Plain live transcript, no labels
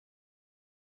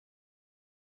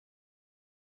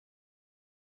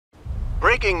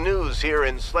Breaking news here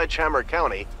in Sledgehammer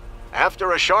County.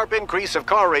 After a sharp increase of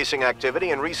car racing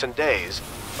activity in recent days,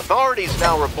 authorities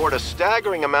now report a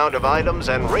staggering amount of items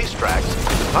and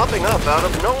racetracks popping up out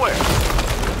of nowhere.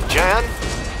 Jan,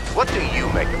 what do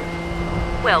you make of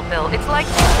it? Well, Bill, it's like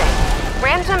you say.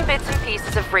 Random bits and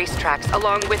pieces of racetracks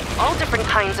along with all different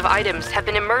kinds of items have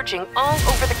been emerging all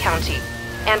over the county.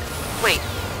 And, wait,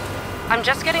 I'm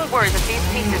just getting word that these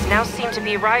pieces now seem to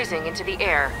be rising into the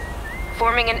air,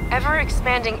 forming an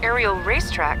ever-expanding aerial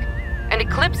racetrack and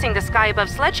eclipsing the sky above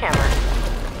Sledgehammer.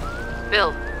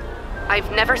 Bill,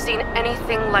 I've never seen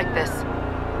anything like this.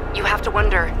 You have to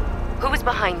wonder, who is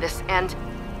behind this and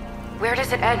where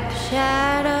does it end?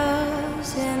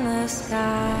 Shadows in the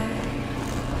sky,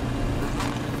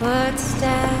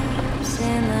 footsteps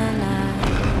in the night,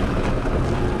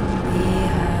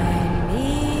 behind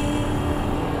me,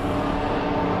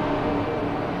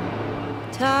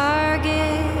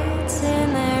 targets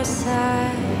in their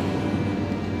sight,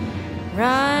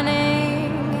 run.